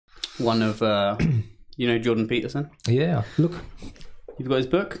one of, you know, Jorden Peterson? Yeah, look. You've got his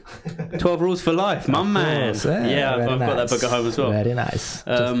book? 12 Rules for Life, my man. Yeah, I've got that book at home as well. Very nice.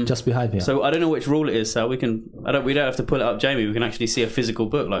 Just behind me. So I don't know which rule it is, so we don't have to pull it up, Jamie. We can actually see a physical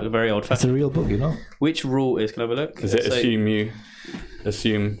book, like a very old fashioned. It's a real book, you know. Which rule is? Can I have a look? Does it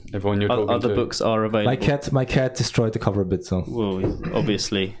assume everyone you're talking to? Other books are available. My cat destroyed the cover a bit, so. Well, he's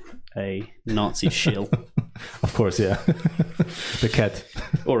obviously a Nazi shill. Of course, yeah. The cat.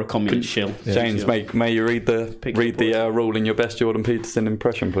 Or a communist shill. Yeah. James, may you read the rule in your best Jorden Peterson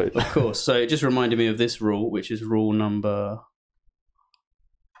impression, please? Of course. So it just reminded me of this rule, which is rule number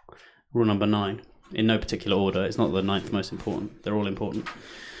 9. In no particular order. It's not the 9th most important. They're all important.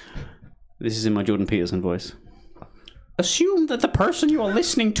 This is in my Jorden Peterson voice. Assume that the person you are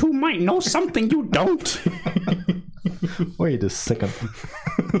listening to might know something you don't. Wait a second.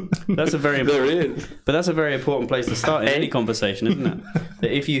 That's a very important, but that's a very important place to start in any conversation, isn't it?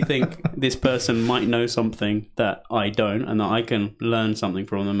 That if you think this person might know something that I don't, and that I can learn something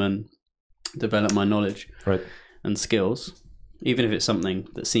from them and develop my knowledge and skills, even if it's something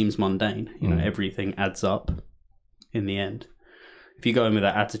that seems mundane, you know, everything adds up in the end. If you go in with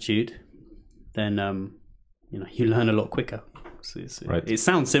that attitude, then you know, you learn a lot quicker. It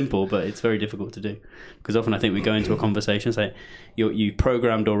sounds simple, but it's very difficult to do, because often I think we go into a conversation, say you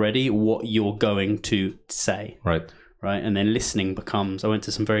programmed already what you're going to say, right, and then listening becomes. I went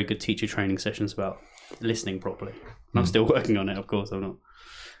to some very good teacher training sessions about listening properly. I'm still working on it, of course. I'm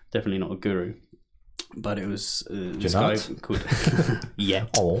definitely not a guru, but it was this guy called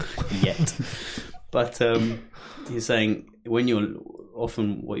yet. But he's saying what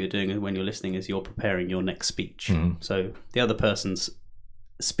you're doing when you're listening is you're preparing your next speech. So the other person's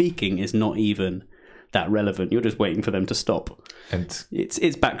speaking is not even that relevant. You're just waiting for them to stop. And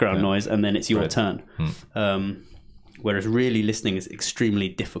it's background noise, and then it's your turn. Whereas really listening is extremely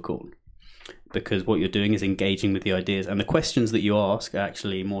difficult, because what you're doing is engaging with the ideas, and the questions that you ask are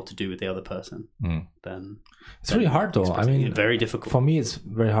actually more to do with the other person than. It's really hard though. I mean, very difficult. For me, it's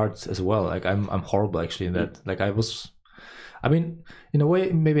very hard as well. Like I'm horrible actually in that. Like I mean, in a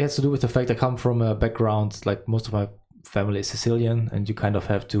way, maybe it has to do with the fact I come from a background, like most of my family is Sicilian, and you kind of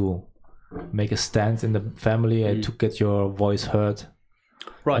have to make a stand in the family to get your voice heard.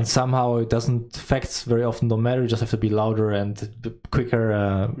 Right. And somehow it doesn't, facts very often don't matter, you just have to be louder and quicker.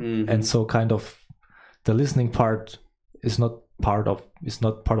 And so kind of the listening part is not part of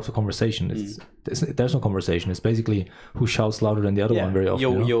the conversation. There's no conversation. It's basically who shouts louder than the other one very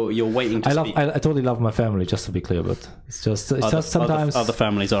often. You're waiting to speak. I totally love my family, just to be clear, but it's just sometimes other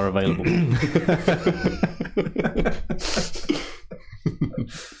families are available.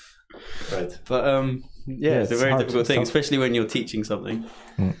 Right. But it's a very difficult thing, especially when you're teaching something,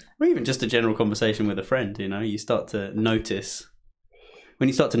 or even just a general conversation with a friend. You know, you start to notice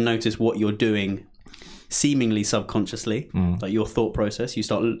what you're doing, seemingly subconsciously, like your thought process. You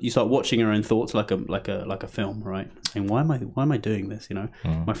start watching your own thoughts like a film, right? And why am I doing this? You know,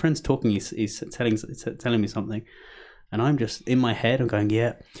 my friend's talking. He's telling me something, and I'm just in my head. I'm going,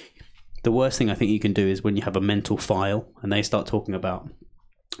 yeah. The worst thing I think you can do is when you have a mental file and they start talking about,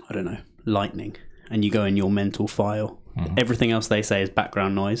 I don't know, lightning, and you go in your mental file. Everything else they say is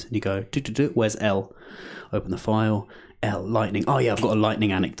background noise, and you go, where's L? Open the file. L, lightning. Oh yeah, I've got a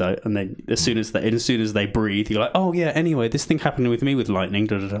lightning anecdote. And then as soon as they breathe, you're like, oh yeah, anyway, this thing happened with me with lightning.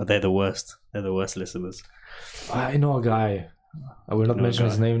 They're the worst. They're the worst listeners. I know a guy. I will not mention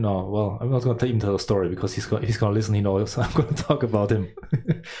his name now. Well, I'm not going to even tell a story because he's going to listen. He knows. So I'm going to talk about him.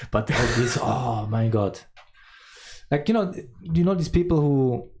 But this, oh my god, like you know these people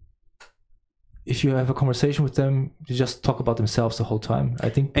who, if you have a conversation with them, you just talk about themselves the whole time. I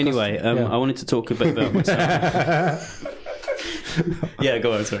think. Anyway, I wanted to talk a bit about myself. Yeah,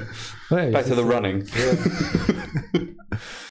 go on. Sorry. Back to the running.